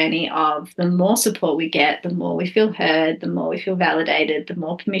beautiful journey of the more support we get, the more we feel heard, the more we feel validated, the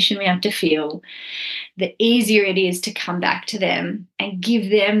more permission we have to feel, the easier it is to come back to them and give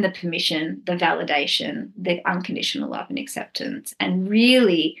them the permission, the validation, the unconditional love and acceptance. And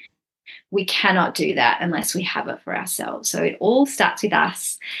really, we cannot do that unless we have it for ourselves. So it all starts with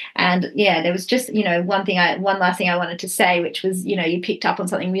us. And there was just, one last thing I wanted to say, which was, you picked up on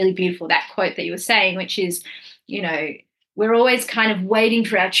something really beautiful, that quote that you were saying, which is, we're always kind of waiting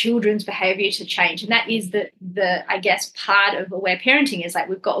for our children's behavior to change. And that is the I guess, part of aware parenting, is like,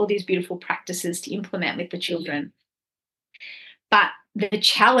 we've got all these beautiful practices to implement with the children. But the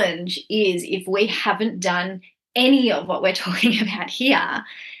challenge is, if we haven't done any of what we're talking about here,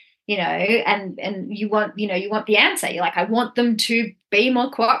 and you want the answer. You're like, I want them to be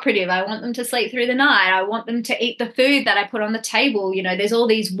more cooperative. I want them to sleep through the night. I want them to eat the food that I put on the table. There's all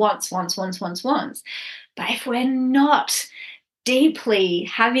these wants. But if we're not deeply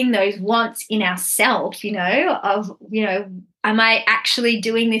having those wants in ourselves, am I actually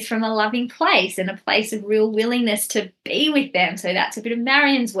doing this from a loving place and a place of real willingness to be with them? So that's a bit of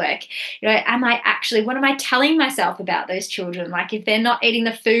Marion's work. What am I telling myself about those children? Like, if they're not eating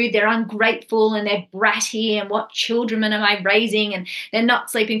the food, they're ungrateful and they're bratty, and what children am I raising? And they're not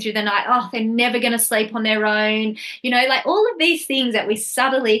sleeping through the night. Oh, they're never going to sleep on their own. Like all of these things that we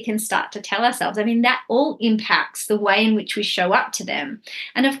subtly can start to tell ourselves. I mean, that all impacts the way in which we show up to them.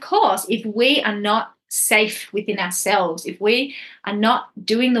 And of course, if we are not safe within ourselves, if we are not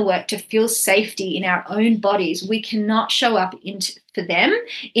doing the work to feel safety in our own bodies, we cannot show up for them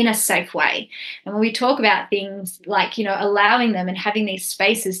in a safe way. And when we talk about things like, allowing them and having these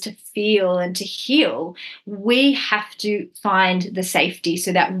spaces to feel and to heal, we have to find the safety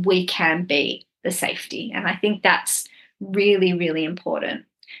so that we can be the safety. And I think that's really, really important.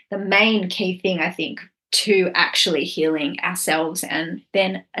 The main key thing, I think, to actually healing ourselves and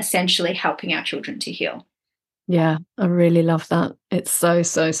then essentially helping our children to heal. Yeah, I really love that. It's so,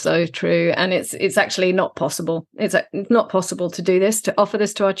 so, so true. And it's actually not possible. It's not possible to do this, to offer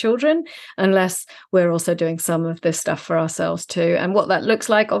this to our children, unless we're also doing some of this stuff for ourselves too. And what that looks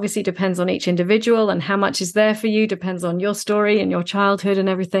like obviously depends on each individual, and how much is there for you depends on your story and your childhood and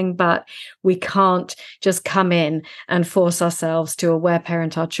everything. But we can't just come in and force ourselves to aware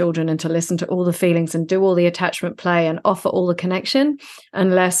parent our children and to listen to all the feelings and do all the attachment play and offer all the connection,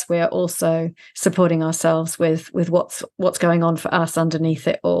 unless we're also supporting ourselves with what's going on for us underneath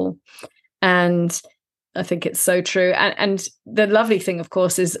it all. And I think it's so true. And the lovely thing, of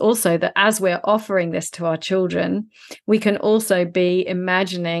course, is also that as we're offering this to our children, we can also be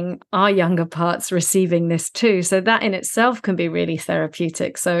imagining our younger parts receiving this too. So that in itself can be really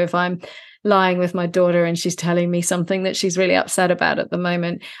therapeutic. So if I'm lying with my daughter and she's telling me something that she's really upset about at the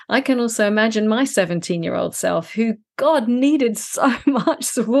moment, I can also imagine my 17-year-old self, who, God, needed so much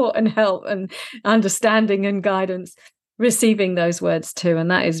support and help and understanding and guidance, receiving those words too.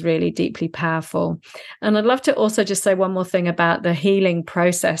 And that is really deeply powerful. And I'd love to also just say one more thing about the healing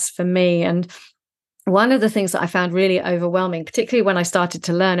process for me. And one of the things that I found really overwhelming, particularly when I started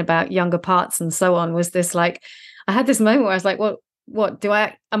to learn about younger parts and so on, was this, like, I had this moment where I was like, well,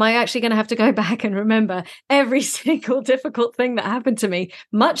 am I actually going to have to go back and remember every single difficult thing that happened to me,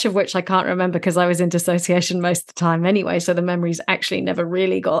 much of which I can't remember because I was in dissociation most of the time anyway. So the memories actually never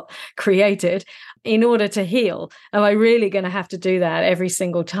really got created in order to heal. Am I really going to have to do that every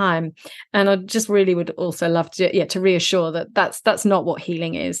single time? And I just really would also love to reassure that that's not what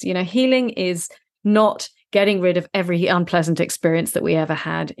healing is. Healing is not getting rid of every unpleasant experience that we ever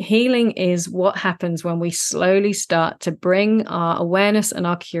had. Healing is what happens when we slowly start to bring our awareness and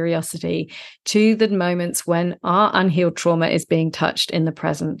our curiosity to the moments when our unhealed trauma is being touched in the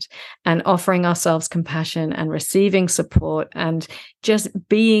present, and offering ourselves compassion and receiving support and just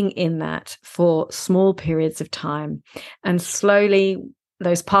being in that for small periods of time. And slowly,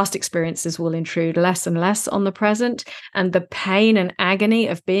 those past experiences will intrude less and less on the present. And the pain and agony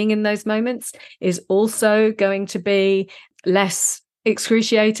of being in those moments is also going to be less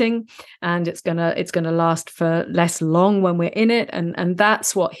excruciating, and it's gonna last for less long when we're in it. And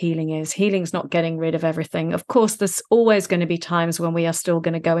that's what healing is. Healing's not getting rid of everything. Of course, there's always going to be times when we are still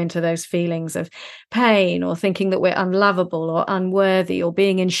going to go into those feelings of pain, or thinking that we're unlovable or unworthy, or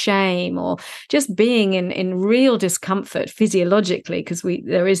being in shame, or just being in real discomfort physiologically, because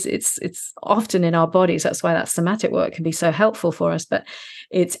it's often in our bodies. That's why that somatic work can be so helpful for us. But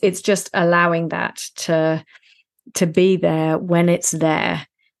it's just allowing that to be there when it's there,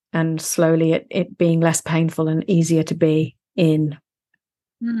 and slowly it being less painful and easier to be in.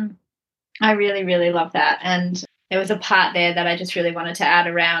 I really, really love that. And there was a part there that I just really wanted to add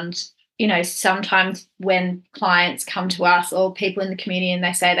around, sometimes when clients come to us or people in the community and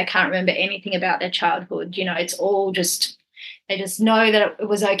they say they can't remember anything about their childhood, it's all just, they just know that it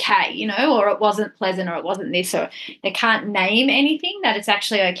was okay, or it wasn't pleasant, or it wasn't this, or they can't name anything, that it's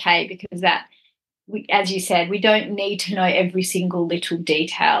actually okay, because that, as you said, we don't need to know every single little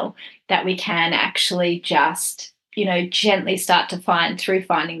detail, that we can actually just, gently start to through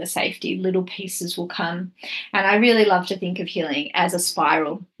finding the safety, little pieces will come. And I really love to think of healing as a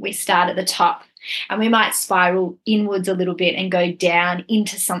spiral. We start at the top, and we might spiral inwards a little bit and go down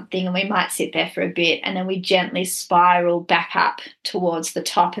into something, and we might sit there for a bit, and then we gently spiral back up towards the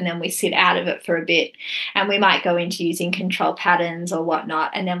top, and then we sit out of it for a bit, and we might go into using control patterns or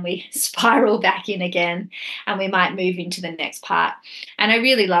whatnot, and then we spiral back in again, and we might move into the next part. And I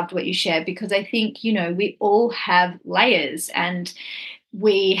really loved what you shared, because I think, we all have layers, and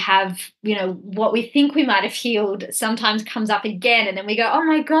we have, what we think we might have healed sometimes comes up again. And then we go, oh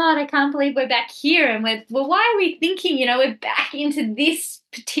my God, I can't believe we're back here. And why are we thinking, we're back into this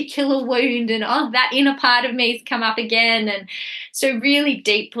particular wound, and that inner part of me has come up again. And so really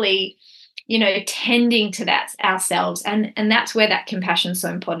deeply, tending to that ourselves. And that's where that compassion is so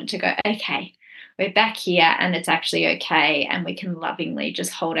important, to go, okay, we're back here and it's actually okay, and we can lovingly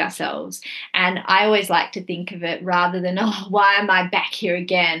just hold ourselves. And I always like to think of it rather than, oh, why am I back here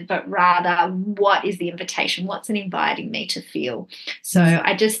again? But rather, what is the invitation? What's it inviting me to feel? So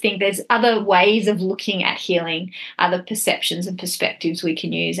I just think there's other ways of looking at healing, other perceptions and perspectives we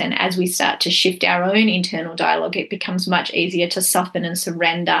can use. And as we start to shift our own internal dialogue, it becomes much easier to soften and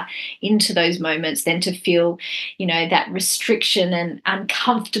surrender into those moments than to feel, that restriction and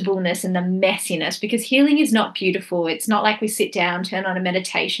uncomfortableness and the messiness. Because healing is not beautiful. It's not like we sit down, turn on a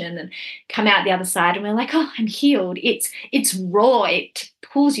meditation, and come out the other side and we're like, oh, I'm healed. It's raw. It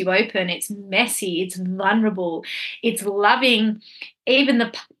pulls you open. It's messy. It's vulnerable. It's loving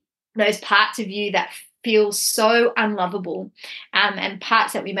even those parts of you that feel so unlovable, and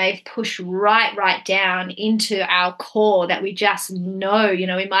parts that we may have pushed right down into our core that we just know,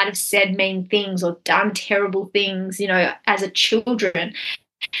 we might have said mean things or done terrible things, as a children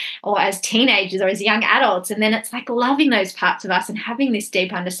or as teenagers or as young adults. And then it's like loving those parts of us and having this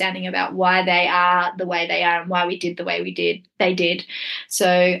deep understanding about why they are the way they are and why we did the way they did.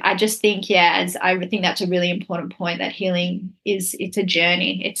 So I just think, I think that's a really important point, that healing it's a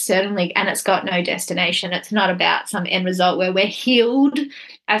journey. It's certainly, and it's got no destination. It's not about some end result where we're healed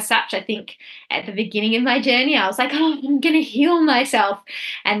as such. I think at the beginning of my journey, I was like, oh, I'm going to heal myself.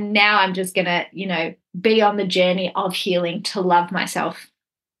 And now I'm just going to, be on the journey of healing to love myself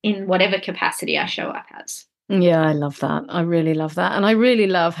in whatever capacity I show up as. Yeah, I love that. I really love that. And I really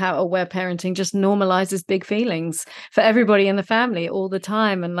love how aware parenting just normalizes big feelings for everybody in the family all the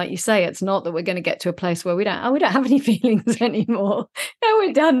time. And like you say, it's not that we're going to get to a place where we don't have any feelings anymore. No,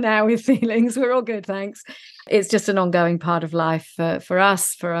 we're done now with feelings. We're all good, thanks. It's just an ongoing part of life for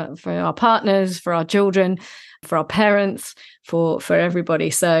us, for our partners, for our children, for our parents, for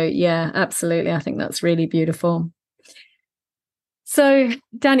everybody. So yeah, absolutely. I think that's really beautiful. So,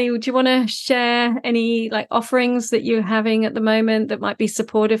 Danni, would you want to share any offerings that you're having at the moment that might be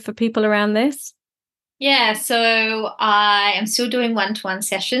supportive for people around this? Yeah, so I am still doing one-to-one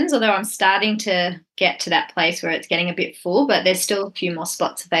sessions, although I'm starting to get to that place where it's getting a bit full, but there's still a few more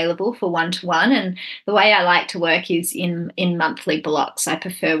spots available for one-to-one. And the way I like to work is in monthly blocks. I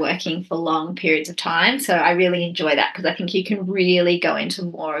prefer working for long periods of time. So I really enjoy that, because I think you can really go into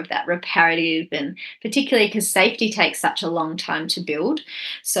more of that reparative, and particularly because safety takes such a long time to build.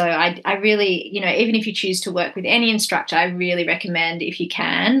 So I really, even if you choose to work with any instructor, I really recommend, if you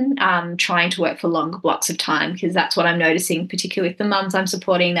can, trying to work for longer blocks of time, because that's what I'm noticing, particularly with the mums I'm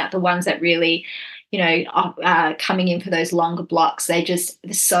supporting, that the ones that really coming in for those longer blocks,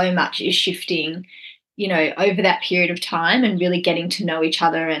 so much is shifting, over that period of time, and really getting to know each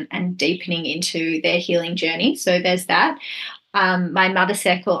other and deepening into their healing journey. So there's that. My Mother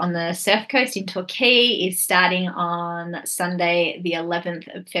Circle on the Surf Coast in Torquay is starting on Sunday, the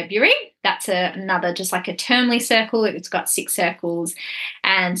 11th of February. That's another, just like a termly circle. It's got 6 circles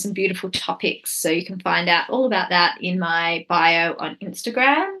and some beautiful topics. So you can find out all about that in my bio on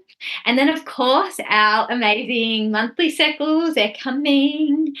Instagram. And then, of course, our amazing monthly circles, they're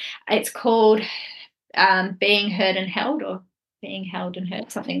coming. It's called Being Heard and Held, or Being Held and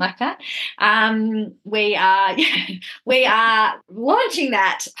Heard, something like that. We are launching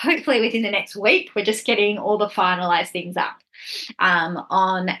that hopefully within the next week. We're just getting all the finalised things up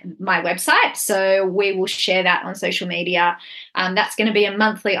on my website. So we will share that on social media. That's going to be a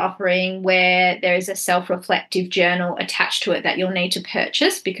monthly offering where there is a self-reflective journal attached to it that you'll need to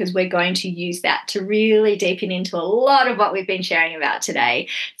purchase, because we're going to use that to really deepen into a lot of what we've been sharing about today.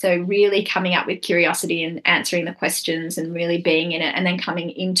 So really coming up with curiosity and answering the questions and really being in it, and then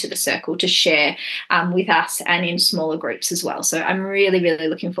coming into the circle to share with us and in smaller groups as well. So I'm really, really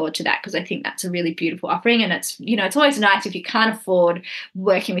looking forward to that, because I think that's a really beautiful offering. And it's, it's always nice if you can't afford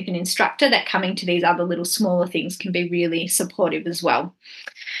working with an instructor, that coming to these other little smaller things can be really supportive as well.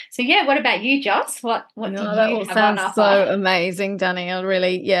 So yeah, what about you, Joss? What do you that all have sounds on offer? So amazing, Danni. I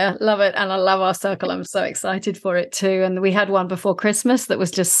really, love it. And I love our circle. I'm so excited for it too. And we had one before Christmas that was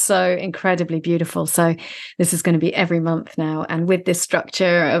just so incredibly beautiful. So this is going to be every month now. And with this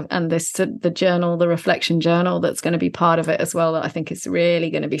structure and the journal, the reflection journal, that's going to be part of it as well, that I think is really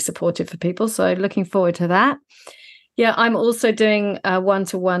going to be supportive for people. So looking forward to that. Yeah, I'm also doing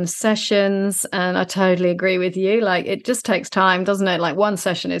one-to-one sessions, and I totally agree with you. Like, it just takes time, doesn't it? Like, one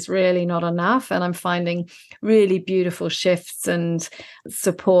session is really not enough, and I'm finding really beautiful shifts and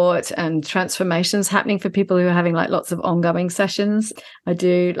support and transformations happening for people who are having like lots of ongoing sessions. I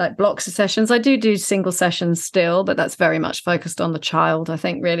do like blocks of sessions. I do single sessions still, but that's very much focused on the child, I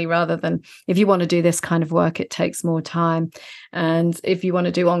think, really, rather than if you want to do this kind of work, it takes more time. And if you want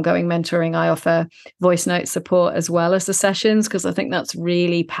to do ongoing mentoring, I offer voice note support as well as the sessions, because I think that's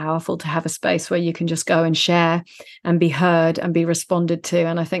really powerful to have a space where you can just go and share and be heard and be responded to.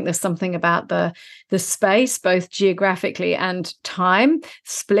 And I think there's something about the space, both geographically and time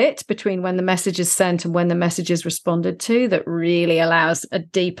split between when the message is sent and when the message is responded to, that really allows a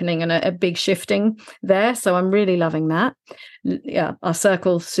deepening and a big shifting there. So I'm really loving that. Yeah, our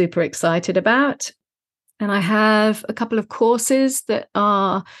circle, super excited about. And I have a couple of courses that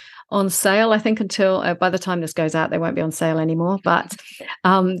are on sale, I think, until by the time this goes out, they won't be on sale anymore. But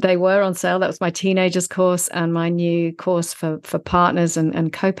they were on sale. That was my teenagers course and my new course for partners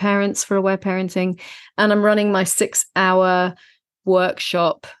and co-parents for aware parenting. And I'm running my 6-hour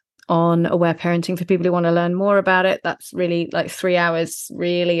workshop on aware parenting for people who want to learn more about it. That's really like 3 hours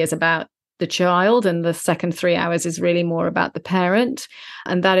really is about the child, and the second 3 hours is really more about the parent.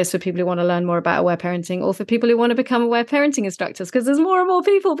 And that is for people who want to learn more about aware parenting, or for people who want to become aware parenting instructors, because there's more and more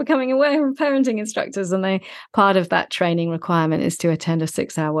people becoming aware parenting instructors, and part of that training requirement is to attend a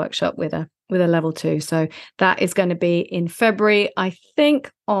 6-hour workshop with a level 2. So that is going to be in February, I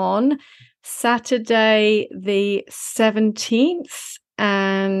think, on Saturday the 17th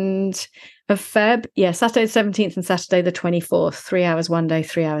and of Feb. Yeah, Saturday the 17th and Saturday the 24th, 3 hours one day,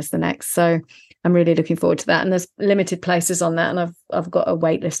 3 hours the next. So I'm really looking forward to that. And there's limited places on that. And I've got a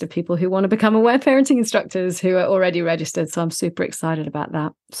wait list of people who want to become aware parenting instructors who are already registered. So I'm super excited about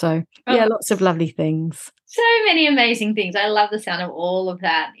that. So yeah, lots of lovely things. So many amazing things. I love the sound of all of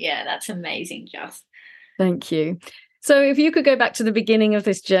that. Yeah, that's amazing, Joss. Thank you. So if you could go back to the beginning of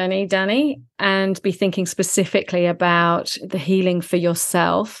this journey, Danni, and be thinking specifically about the healing for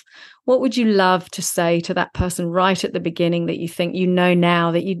yourself, what would you love to say to that person right at the beginning that you think you know now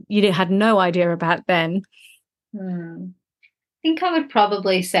that you had no idea about then? I think I would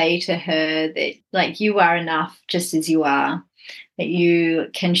probably say to her that, like, you are enough just as you are, that you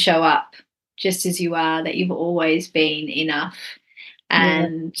can show up just as you are, that you've always been enough.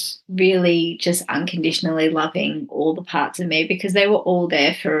 And really just unconditionally loving all the parts of me, because they were all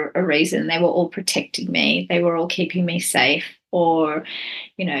there for a reason. They were all protecting me. They were all keeping me safe, or,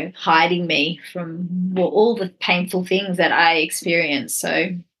 hiding me from all the painful things that I experienced. So,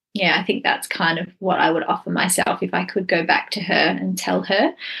 yeah, I think that's kind of what I would offer myself if I could go back to her and tell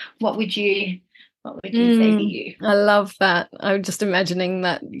her. What would you say to you? I love that. I was just imagining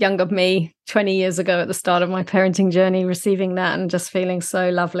that younger me 20 years ago at the start of my parenting journey, receiving that and just feeling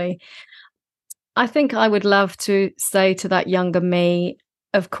so lovely. I think I would love to say to that younger me,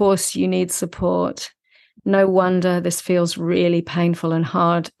 of course you need support. No wonder this feels really painful and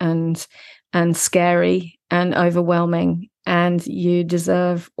hard and scary and overwhelming. And you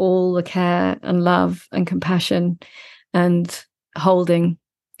deserve all the care and love and compassion and holding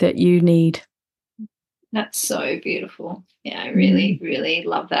that you need. That's so beautiful. Yeah, I really, really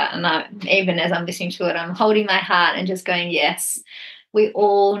love that. And even as I'm listening to it, I'm holding my heart and just going, yes, we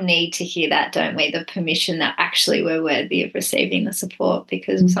all need to hear that, don't we? The permission that actually we're worthy of receiving the support,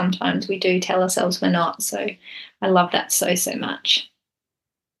 because sometimes we do tell ourselves we're not. So I love that so, so much.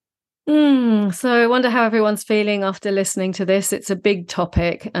 So I wonder how everyone's feeling after listening to this. It's a big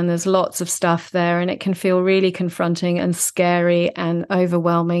topic and there's lots of stuff there, and it can feel really confronting and scary and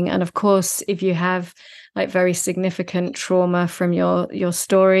overwhelming. And of course, if you have like very significant trauma from your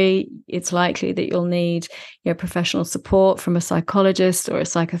story, it's likely that you'll need professional support from a psychologist or a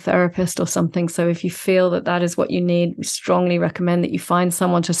psychotherapist or something. So if you feel that is what you need, we strongly recommend that you find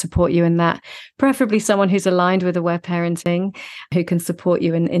someone to support you in that, preferably someone who's aligned with aware parenting, who can support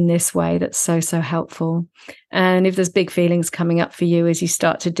you in this way. That's so, so helpful. And if there's big feelings coming up for you as you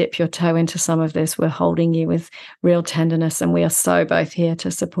start to dip your toe into some of this, we're holding you with real tenderness, and we are so both here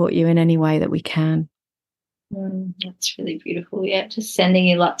to support you in any way that we can. That's really beautiful. Yeah, just sending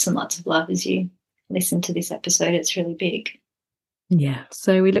you lots and lots of love as you listen to this episode. It's really big. Yeah,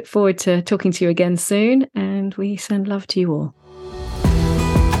 so we look forward to talking to you again soon, and we send love to you all.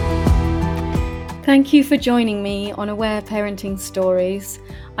 Thank you for joining me on Aware Parenting Stories.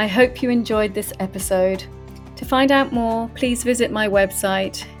 I hope you enjoyed this episode. To find out more, please visit my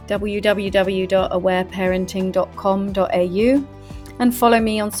website, www.awareparenting.com.au, and follow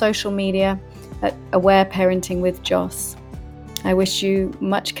me on social media at Aware Parenting with Joss. I wish you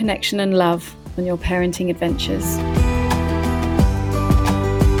much connection and love on your parenting adventures.